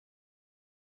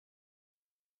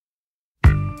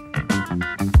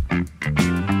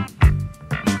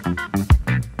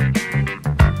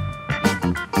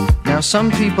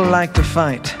some people like to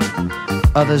fight,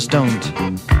 others don't.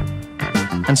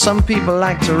 And some people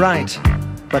like to write,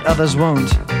 but others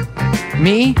won't.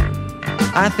 Me,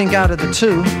 I think out of the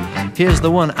two, here's the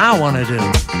one I want to do.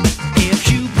 If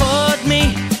you put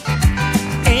me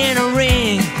in a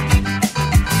ring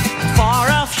for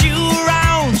a few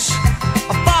rounds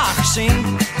of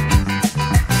boxing,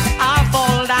 I'll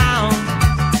fall down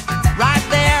right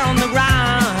there on the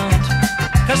ground.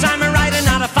 'Cause I'm a writer,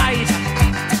 not a fighter.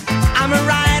 I'm a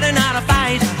writer, not a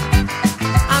fighter.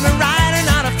 I'm a writer,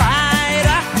 not a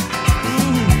fighter.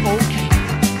 Okay.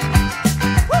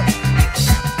 Woo.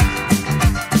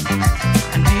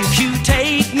 And if you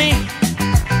take me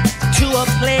to a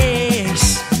place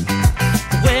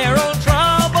where old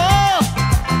trouble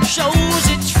shows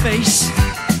its face,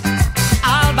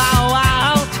 I'll bow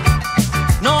out.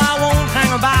 No, I won't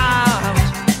hang about.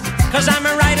 'Cause I'm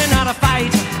a writer, not a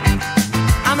fighter.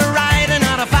 I'm a writer,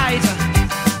 not a fighter.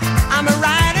 I'm a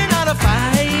writer, not a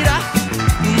fighter.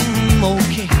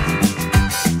 Okay.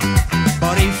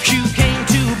 But if you came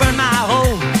to burn my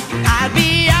home, I'd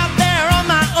be out there on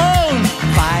my own,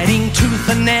 fighting tooth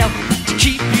and nail to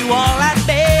keep you all at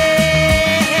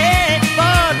bay.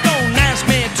 But don't ask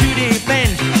me to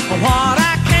defend what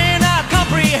I cannot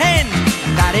comprehend.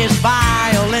 That is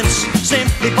violence,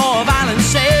 simply for violence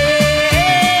sake.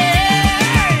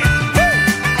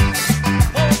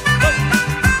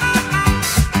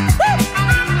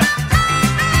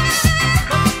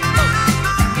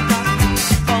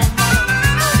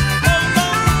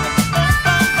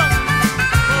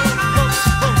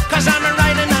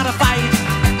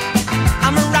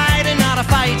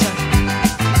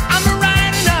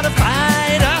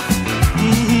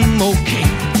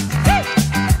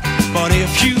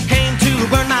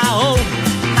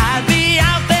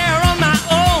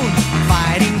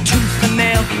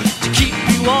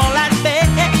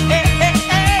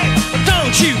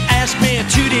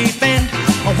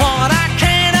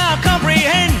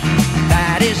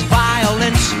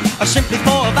 Simply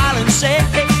for violence sake.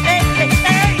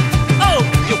 Oh,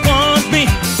 you want me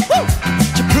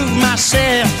to prove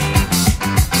myself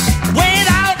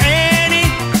without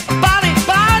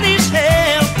anybody's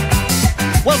help?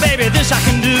 Well, baby, this I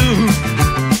can do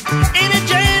in a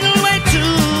gentle way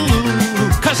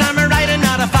too. 'Cause I'm a writer,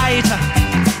 not a fighter.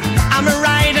 I'm a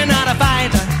writer, not a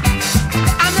fighter.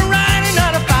 I'm a writer,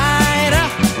 not a fighter.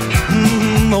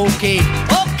 Okay,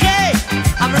 okay.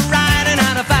 I'm a writer,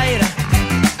 not a fighter.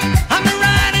 I'm a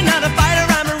writer, not a fighter.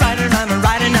 I'm a writer, not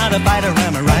a fighter.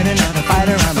 I'm a writer, not a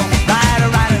fighter. I'm a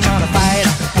writer, not a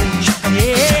fighter. Yeah.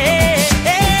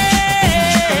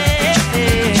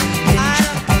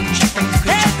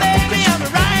 Hey, baby, I'm a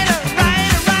writer,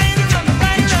 writer, writer. I'm a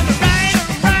writer, I'm a writer,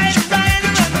 writer,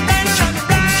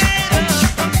 writer. I'm a writer, I'm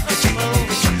a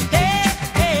writer. Hey,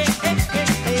 hey, hey,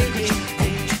 hey,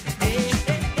 hey,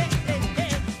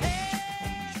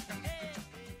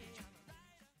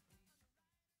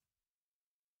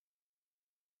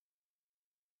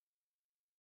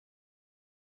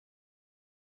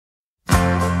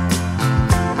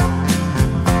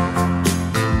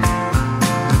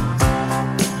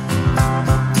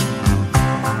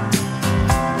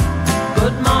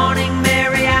 Good morning,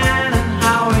 Mary Ann, and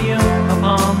how are you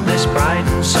upon this bright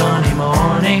and sunny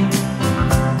morning?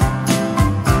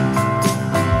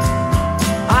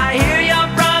 I hear your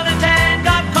brother Ted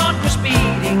got caught for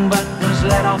speeding, but was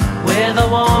let off with a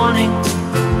warning.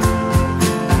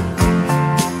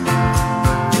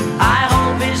 I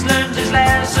hope he's learned his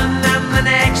lesson, and the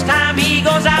next time he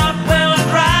goes out will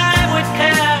drive with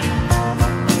care.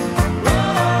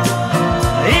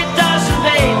 It doesn't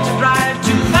pay to drive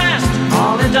too fast.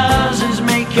 All it does is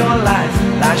make your life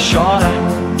last shorter.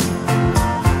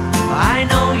 I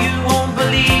know you won't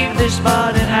believe this,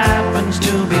 but it happens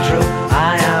to be true.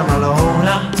 I am a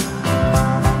loner.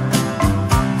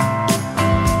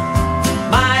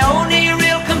 My only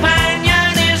real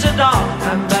companion is a dog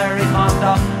I'm very fond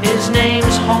of. His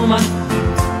name's Homer.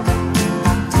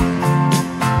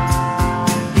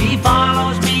 He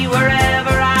follows me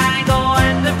wherever I go,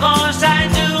 and of course I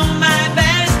do my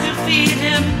best to feed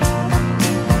him.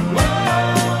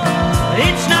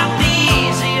 It's not the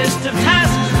easiest of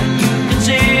tasks when you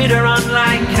consider,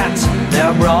 unlike cats,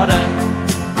 they're broader.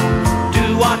 Do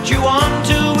what you want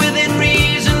to within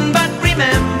reason, but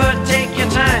remember, take your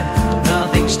time.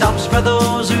 Nothing stops for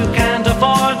those who can't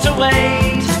afford to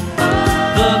wait.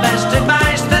 The best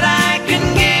advice that I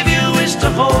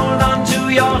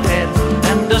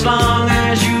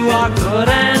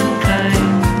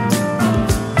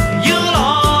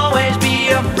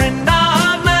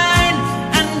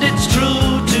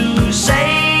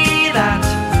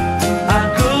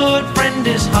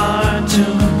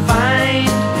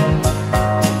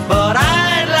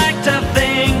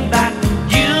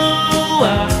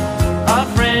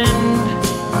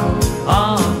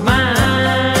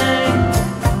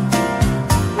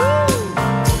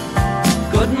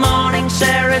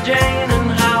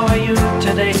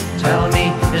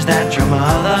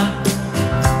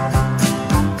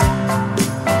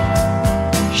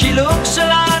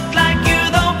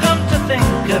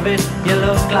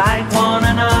like one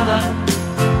another.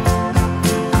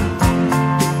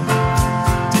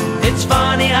 It's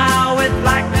funny how with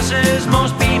likenesses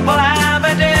most people have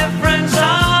a difference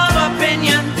of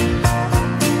opinion.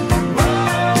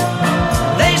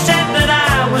 They said that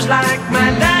I was like my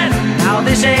dad, now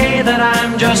they say that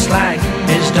I'm just like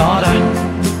his daughter.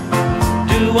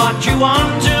 Do what you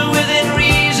want to within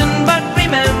reason, but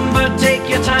remember, take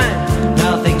your time.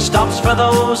 Nothing stops for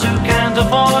those who can't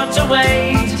afford to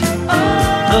wait.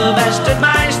 The best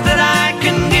advice that I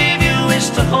can give you is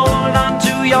to hold on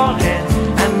to your head,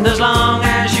 and as long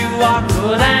as you are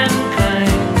good and kind,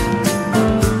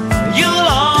 you'll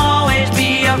always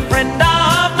be a friend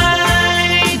of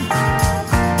mine.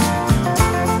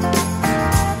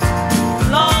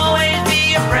 You'll always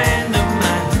be a friend of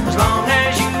mine. As long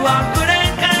as you are good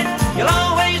and kind, you'll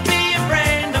always be a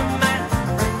friend of mine.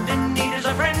 A friend in need is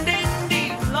a friend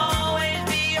indeed. You'll always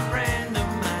be a friend of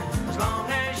mine. As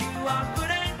long as you are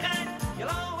good and kind, you'll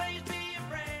always be a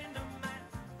friend of mine.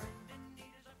 A friend in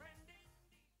need is a friend indeed.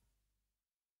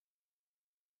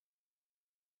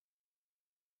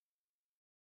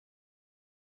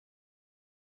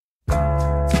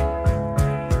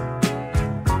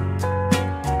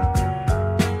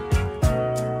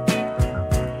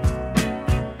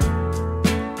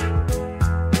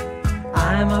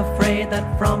 I'm afraid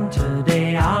that from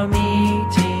today our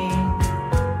meeting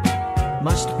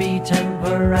must be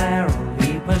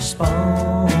temporarily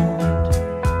postponed.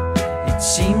 It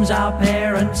seems our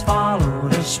parents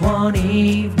followed us one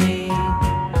evening,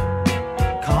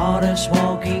 caught us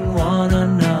walking one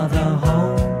another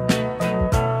home.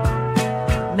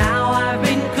 Now I've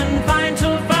been confined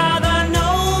till further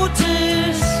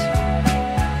notice,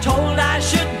 told I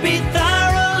should be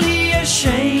thoroughly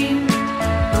ashamed.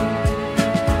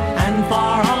 And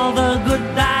for all the good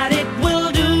that it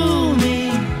will do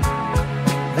me,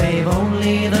 they've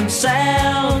only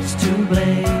themselves to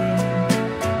blame.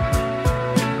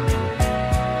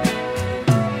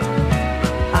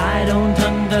 I don't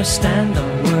understand the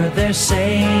word they're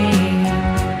saying,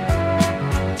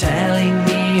 telling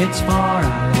me it's for our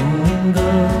own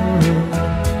good.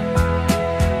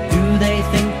 Do they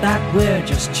think that we're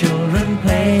just children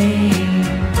playing?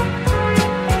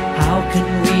 How can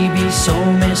we be so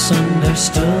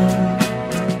misunderstood?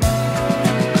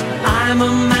 I'm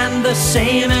a man the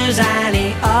same as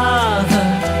any other,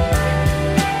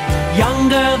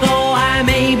 younger though I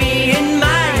may be in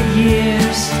my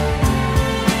years.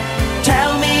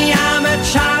 Tell me I'm a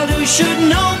child who should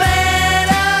know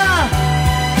better,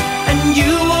 and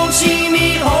you won't see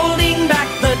me holding back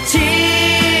the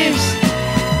tears.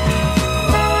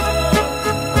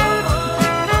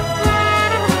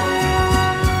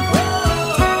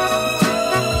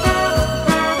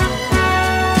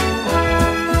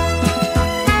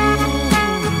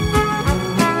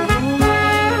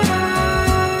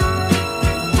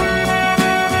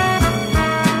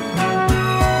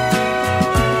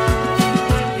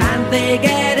 They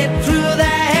get it through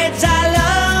their heads, I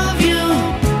love you.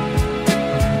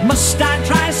 Must I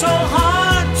try so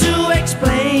hard to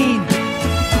explain?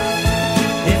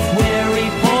 If we're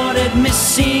reported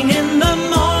missing in the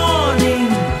morning,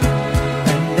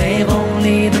 then they've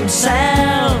only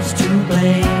themselves to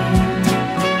blame.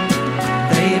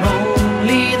 They've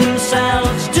only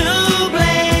themselves to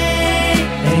blame.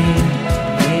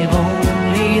 They've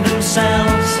only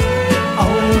themselves,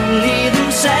 only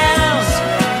themselves.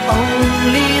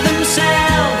 Only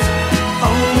themselves,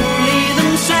 only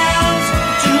themselves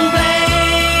to blame.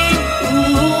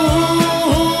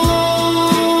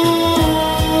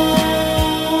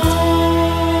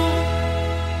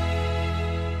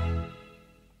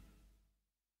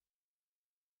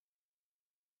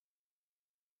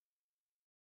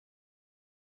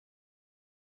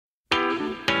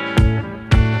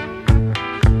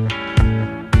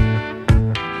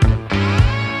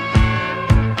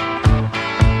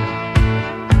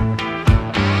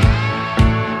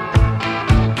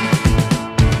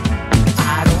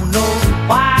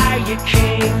 You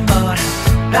came, but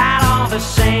that all the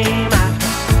same,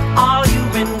 all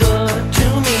you've been good to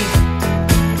me.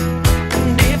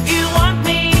 And if you want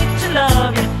me to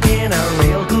love you in a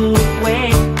real good way,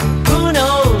 who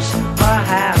knows,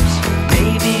 perhaps,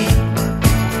 maybe.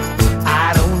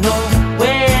 I don't know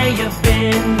where you've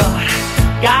been, but I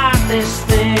got this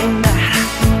thing that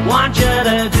I want you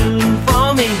to do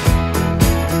for me.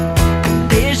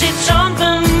 Is it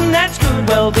something that's good?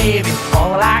 Well, baby,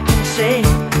 all I can say,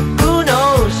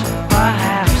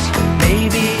 perhaps,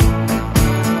 maybe.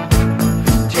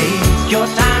 Take your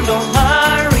time, don't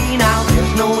hurry now.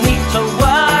 There's no need to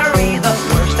worry. The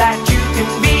worst that you can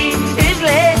be is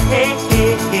late.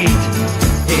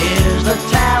 Here's the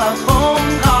telephone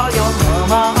call.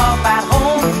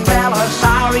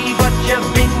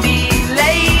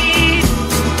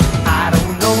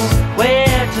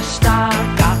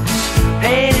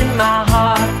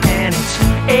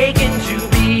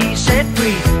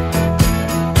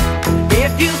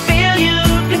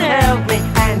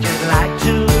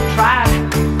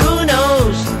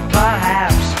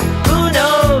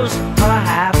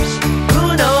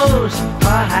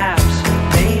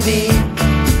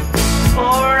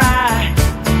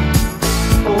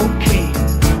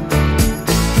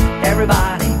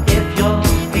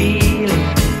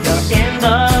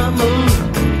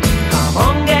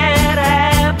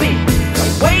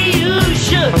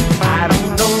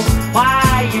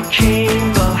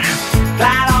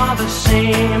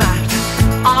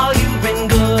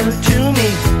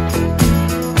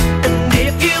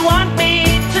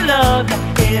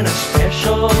 in a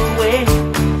special way.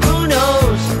 Who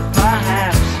knows,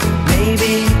 perhaps,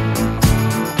 maybe.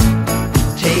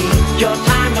 Take your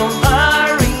time, don't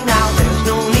hurry now, there's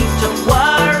no need to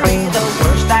worry. The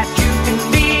worst that you can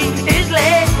be is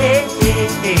late.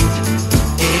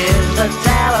 Here's the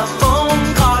telephone,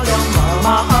 call your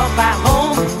mama up at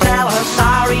home. Tell her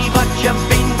sorry, but you've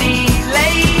been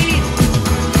delayed.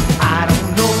 I don't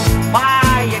know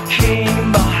why you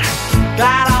came, but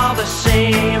glad all the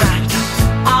same. After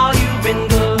all you've been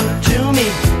good to me,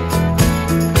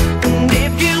 and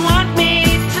if you want me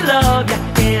to love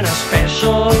you in a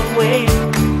special way,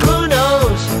 who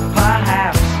knows,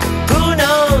 perhaps, who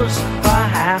knows,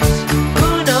 perhaps, who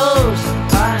knows,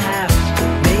 perhaps,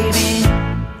 maybe.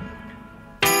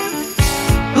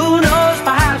 Who knows,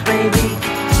 perhaps, maybe.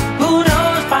 Who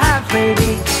knows, perhaps,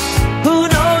 maybe. Who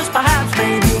knows, perhaps,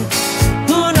 maybe.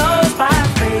 Who knows,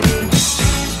 perhaps, maybe.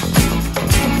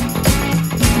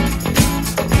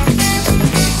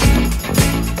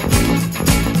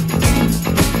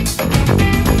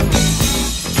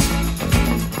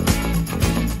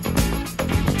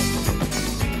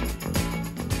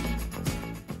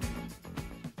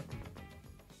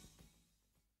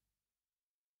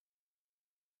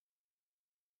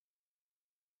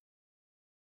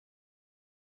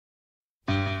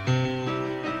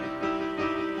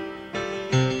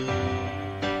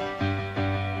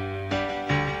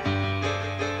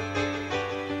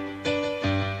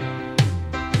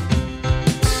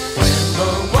 When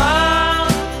the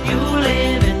world you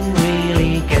live in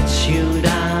really gets you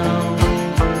down,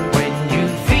 when you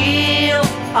feel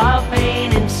a pain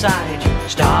inside you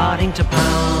starting to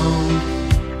pound,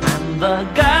 and the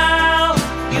girl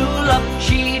you love,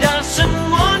 she doesn't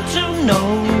want to know,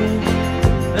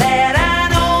 let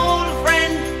an old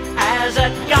friend as a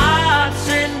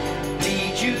godsend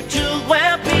lead you to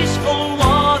where peaceful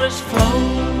waters flow.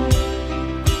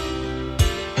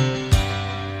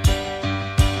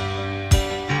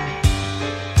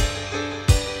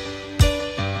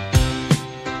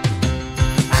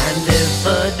 And if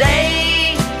the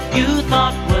day you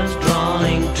thought was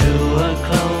drawing to a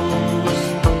close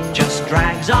just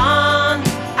drags on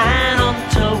and on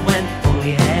till when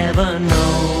only heaven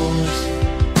knows,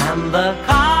 and the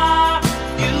car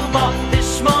you bought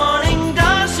this morning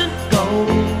doesn't go,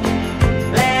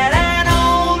 let an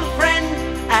old friend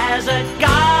as a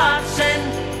godsend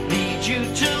lead you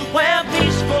to where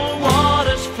peaceful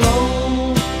waters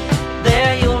flow.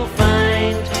 There you'll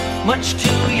find much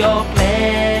to your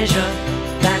pleasure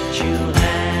that you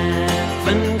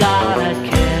haven't gotta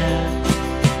care.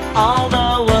 All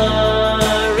the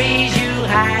worries you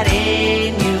had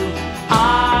in you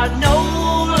are no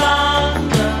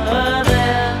longer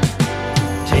there.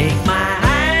 Take my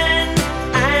hand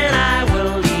and I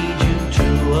will lead you to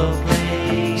a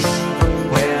place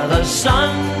where the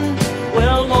sun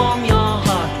will warm your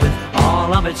heart with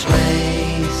all of its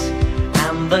rays,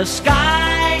 and the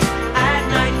sky at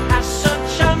night has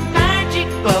such a magic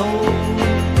glow.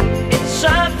 It's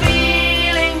a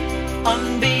feeling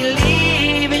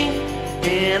unbelieving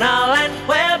in a land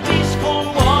where peaceful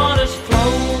waters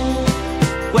flow,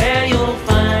 where you'll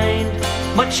find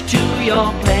much to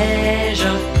your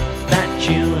pleasure that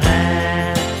you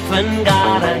haven't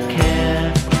gotta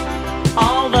care.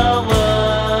 All the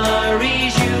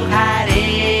worries you had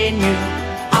in you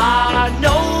are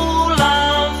no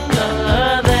longer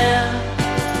there.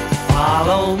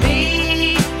 Follow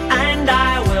me and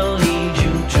I will lead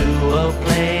you to a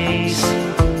place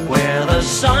where the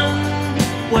sun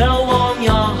will warm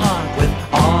your heart with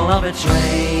all of its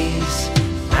rays,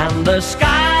 and the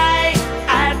sky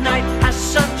at night has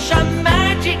such a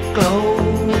magic glow.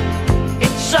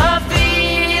 It's a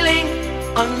feeling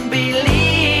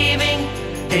unbelieving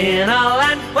in a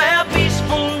land where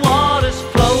peaceful waters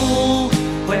flow,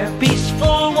 where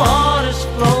peaceful waters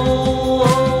flow.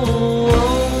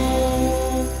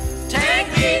 Take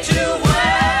me to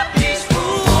where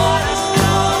peaceful waters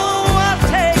flow. I'll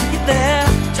take you there.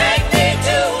 Take me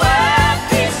to where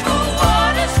peaceful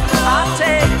waters flow. I'll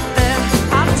take you there.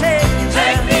 I'll take you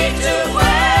there.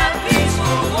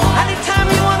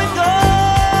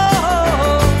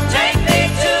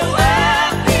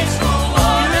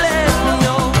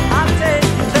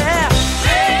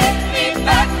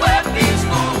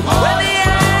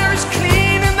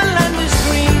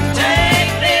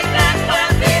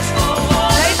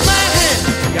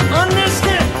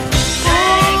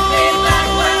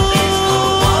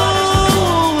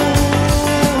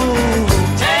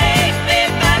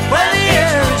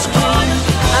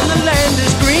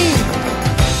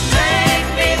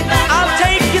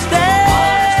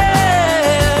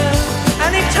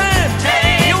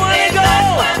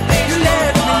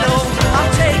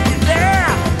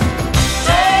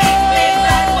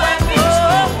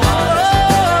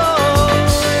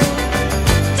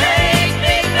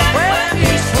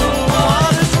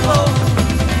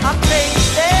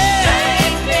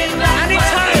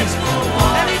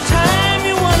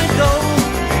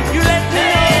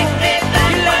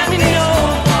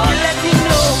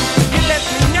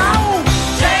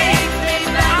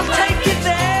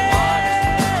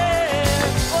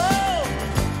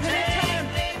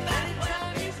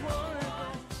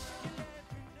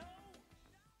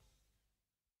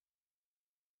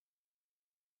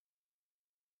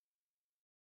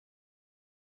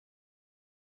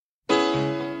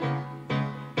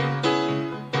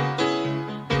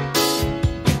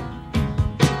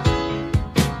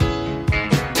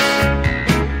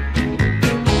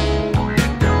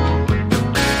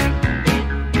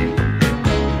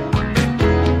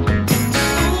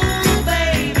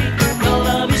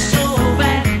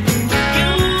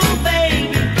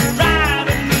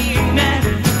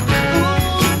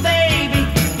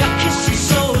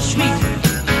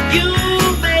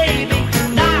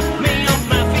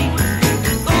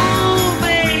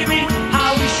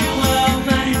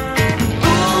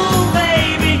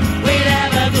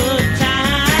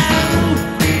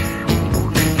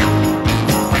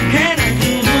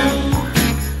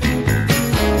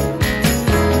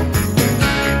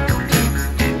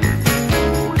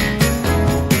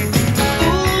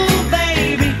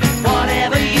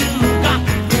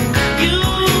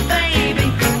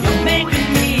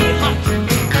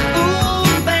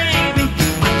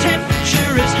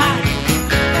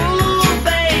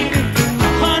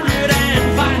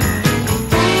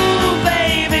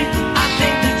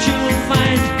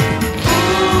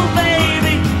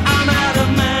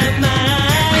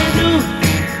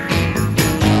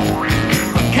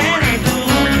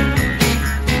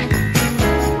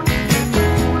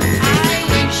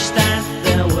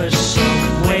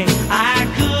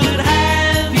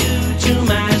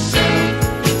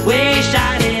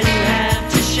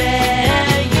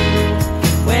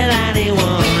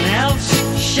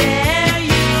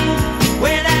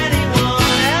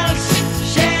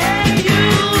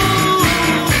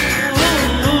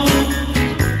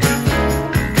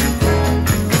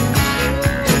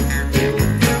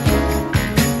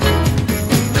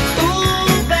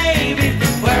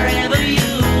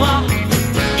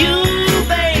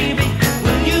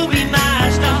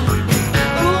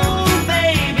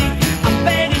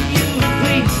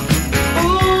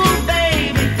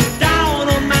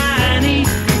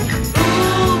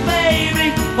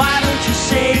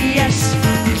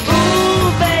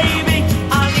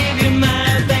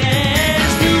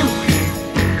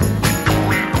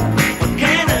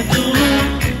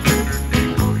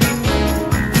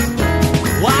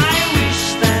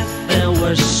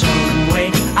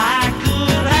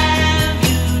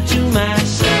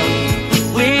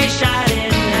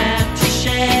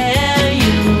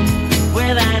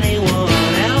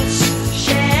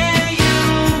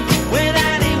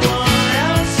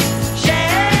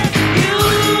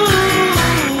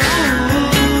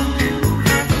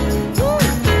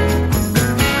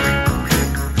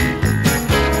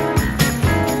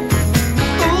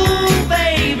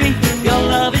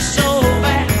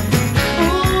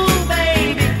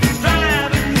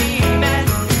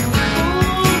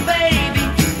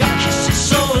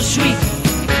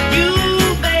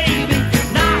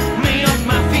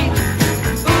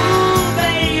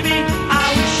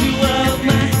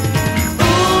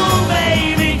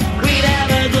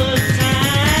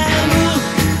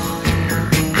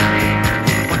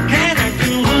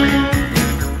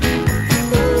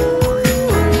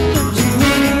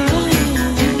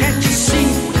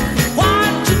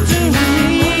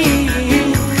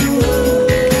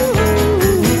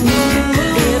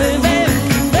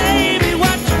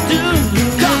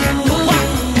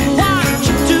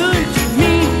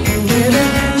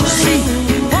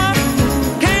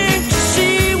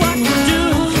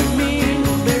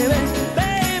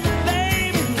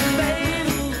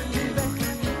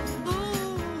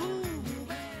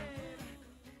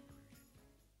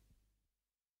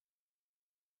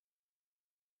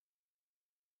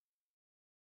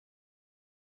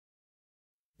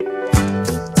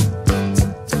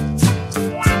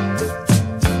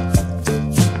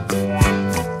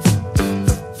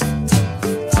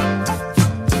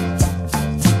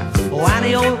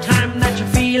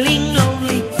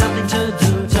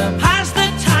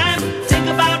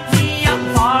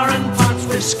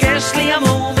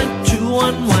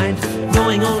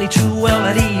 knowing only too well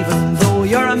that even though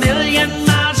you're a million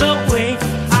miles away,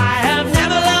 I have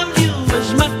never loved you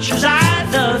as much as I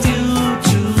love you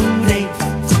today.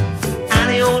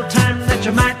 Any old time that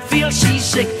you might feel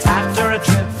seasick after a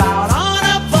trip out on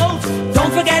a boat,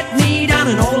 don't forget me down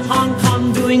in old Hong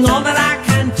Kong, doing all that I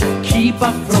can to keep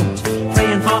afloat,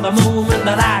 praying for the moment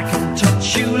that I can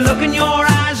touch you, look in your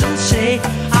eyes and say,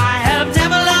 I have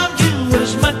never loved you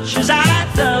as much as I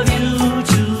love you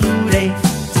today.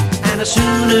 And as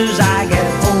soon as I get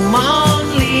home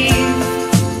on leave,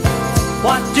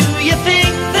 what do you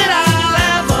think that I'll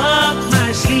have up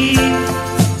my sleeve?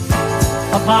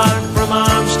 Apart from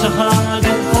arms to hug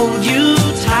and hold you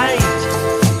tight,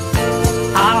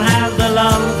 I'll have the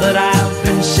love that I've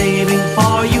been saving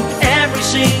for you every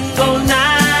single night.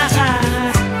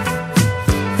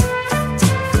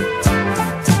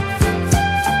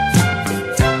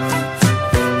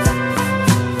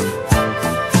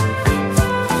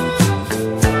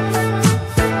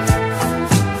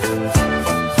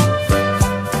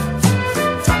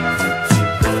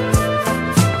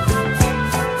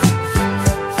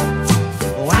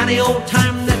 Any old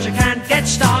time that you can't get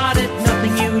started,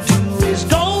 nothing you do is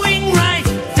going right.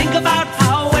 Think about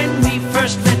how when we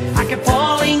first met, I kept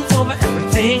falling over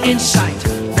everything in sight.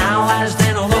 Now as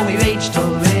then, although we've aged a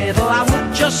little, I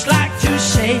would just like to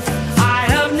say, I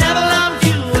have never loved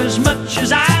you as much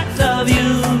as I love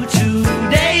you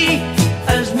today,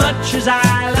 as much as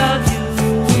I love you,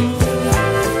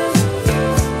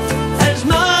 as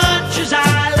much as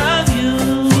I love you,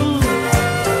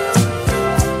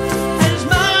 as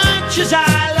much as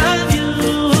I love you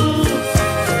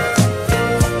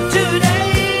today.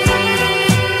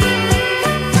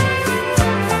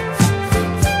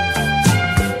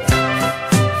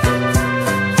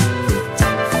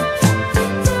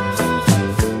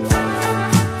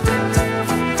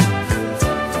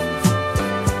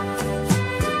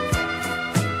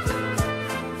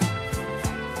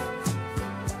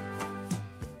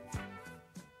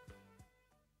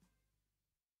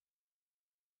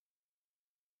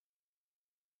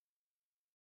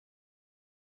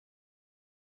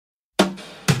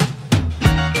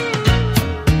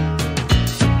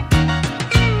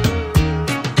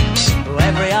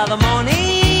 Every other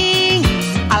morning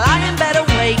I lie in bed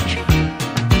awake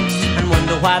and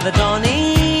wonder why the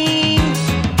dawning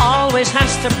always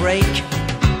has to break.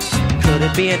 Could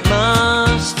it be it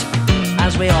must,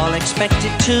 as we all expect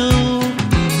it to?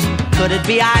 Could it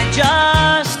be I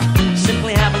just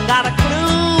simply haven't got a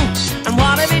clue? And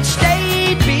what if it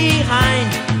stayed behind,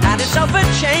 had itself a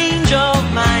change of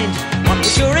mind? What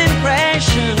would your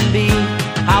impression be?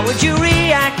 How would you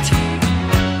react?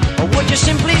 Or would you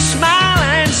simply smile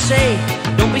and say,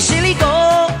 don't be silly,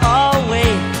 go away?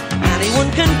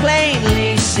 Anyone can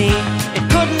plainly see it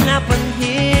couldn't happen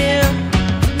here,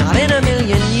 not in a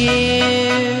million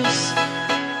years.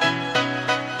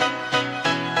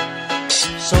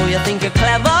 So you think you're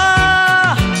clever?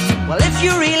 Well, if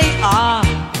you really are,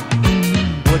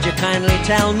 would you kindly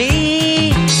tell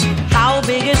me, how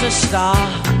big is a star?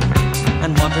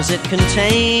 And what does it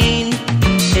contain?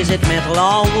 Is it metal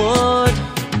or wood?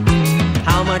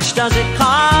 How much does it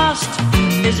cost?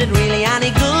 Is it really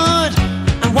any good?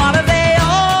 And what if they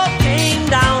all came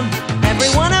down,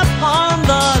 everyone upon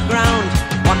the ground?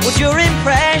 What would your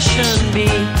impression be?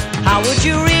 How would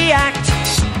you react?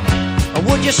 Or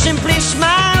would you simply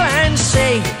smile and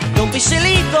say, don't be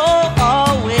silly, go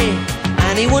away?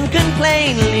 Anyone can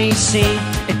plainly see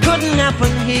it couldn't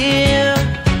happen here,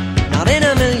 not in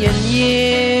a million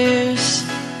years.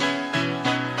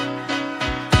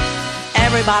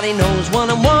 Everybody knows 1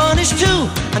 and 1 is 2,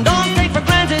 and don't take for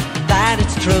granted that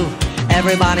it's true.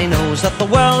 Everybody knows that the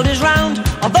world is round,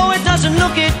 although it doesn't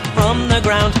look it from the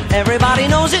ground. Everybody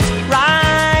knows it's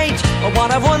right, but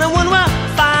what if 1 and 1 were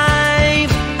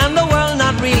 5, and the world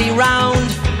not really round?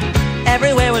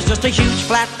 Everywhere was just a huge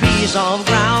flat piece of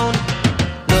ground.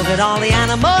 Look at all the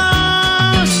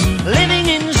animals living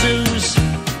in zoos,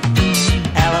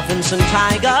 elephants and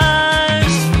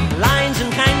tigers, lions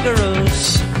and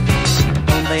kangaroos.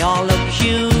 They all look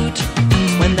cute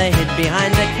when they hid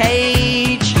behind a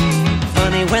cage,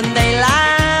 funny when they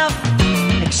laugh,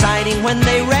 exciting when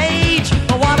they rage.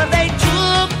 But what if they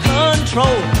took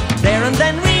control there and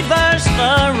then reversed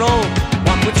the role?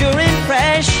 What would your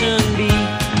impression be?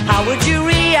 How would you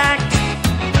react?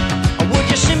 Or would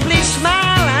you simply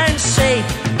smile and say,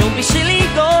 don't be silly,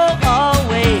 go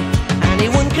away?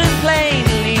 Anyone can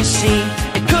plainly see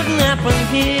it couldn't happen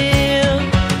here,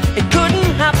 it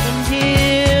couldn't happen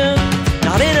here,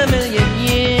 not in a million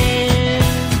years,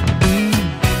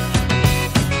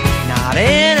 not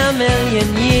in a million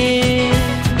years,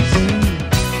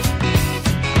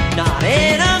 not in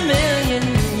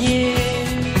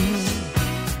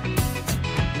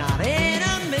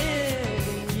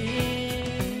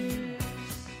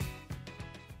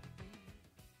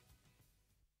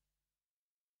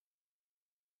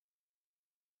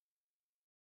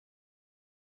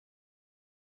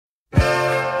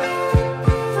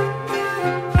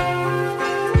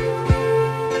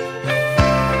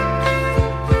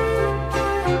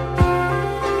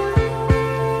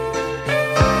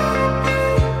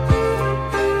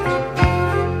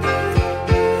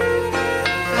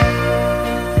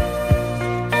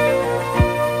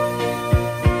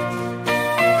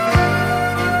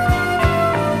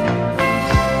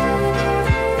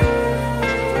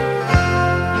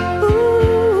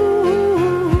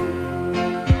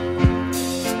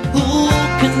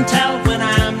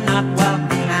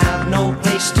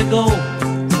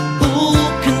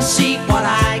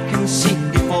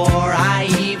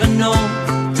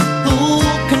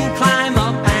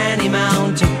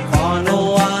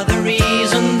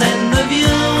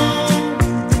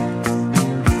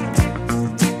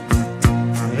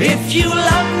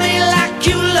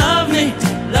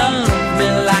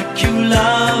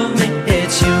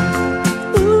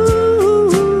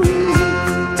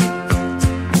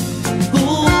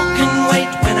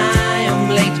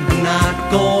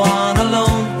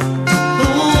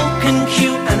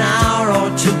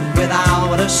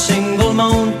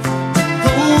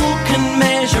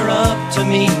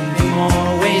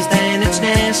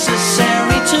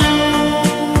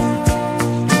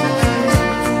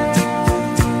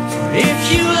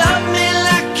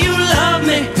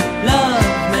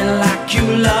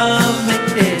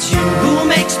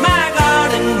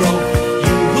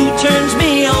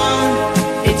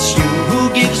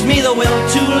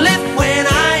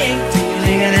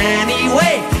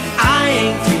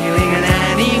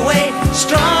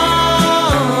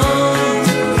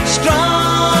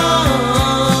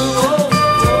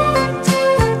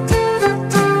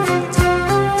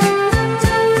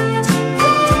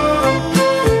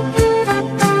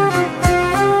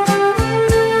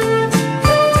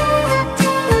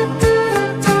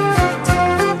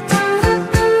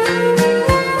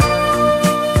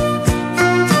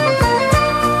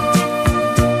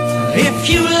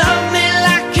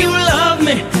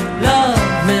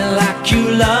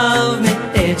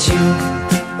it's you.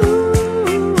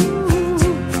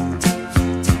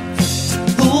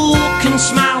 Who can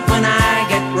smile when I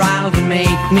get riled and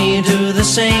make me do the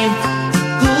same?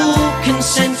 Who can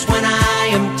sense when I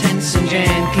am tense and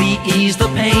gently ease the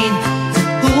pain?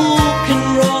 Who can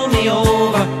roll me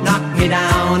over, knock me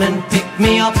down and pick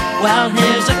me up? Well,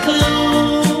 here's a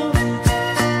clue.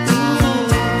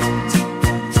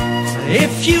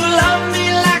 If you love me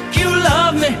like you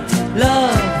love me,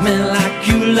 love me like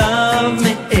you love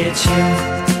me, it's you.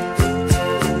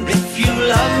 If you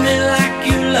love me like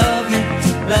you love me,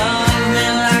 love me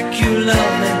like you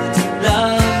love me,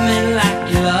 love me like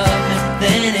you love me,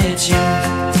 then it's you.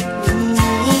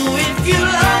 Ooh, if you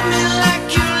love me like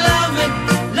you love me,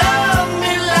 love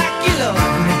me like you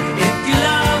love me, if you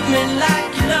love me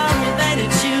like you love me, then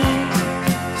it's you.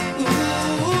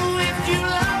 Ooh, if you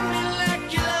love me like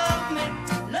you love me,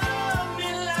 love me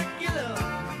like you love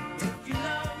me, if you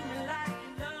love me like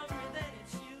you love me, then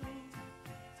it's you.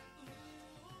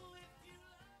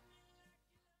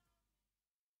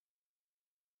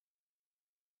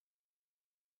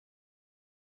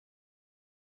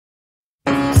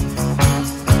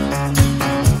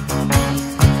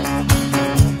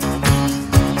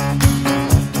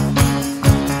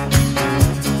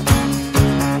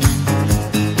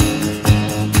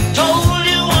 Told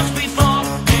you once before,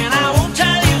 and I won't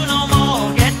tell you no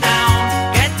more. Get down,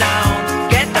 get down,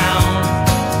 get down.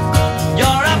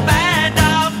 You're a bad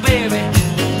dog, baby,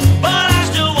 but I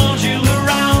still want you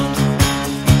around.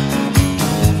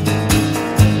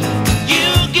 You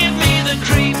give me the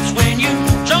creeps when you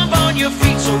jump on your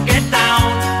feet, so get down,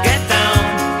 get down,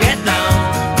 get down.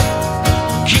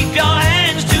 Keep your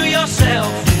hands to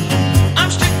yourself,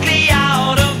 I'm strictly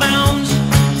out of bounds.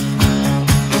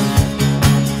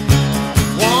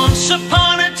 Once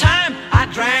upon a time, I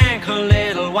drank a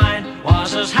little wine,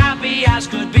 was as happy as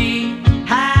could be,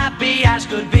 happy as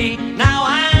could be. Now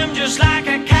I'm just like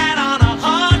a cat on a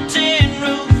hot tin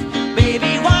roof.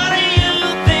 Baby, what do you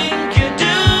think you're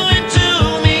doing to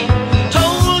me?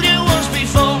 Told you once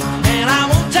before, and I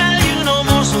won't tell you no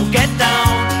more, so get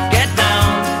down, get down,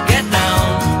 get down.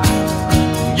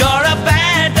 You're a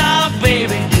bad dog,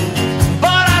 baby,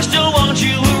 but I still want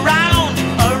you around,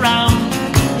 around.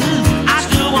 I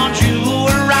still want you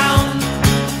around.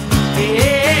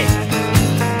 Hey,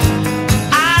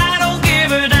 I don't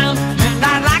give a damn, and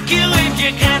I'd like you if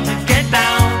you can. Get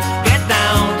down, get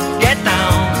down, get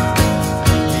down.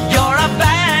 You're a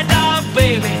bad dog,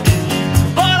 baby,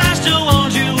 but I still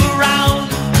want you around.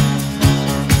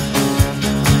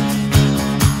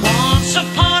 Once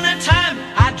upon a time,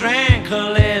 I drank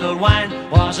a little wine,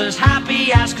 was as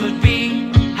happy as could be,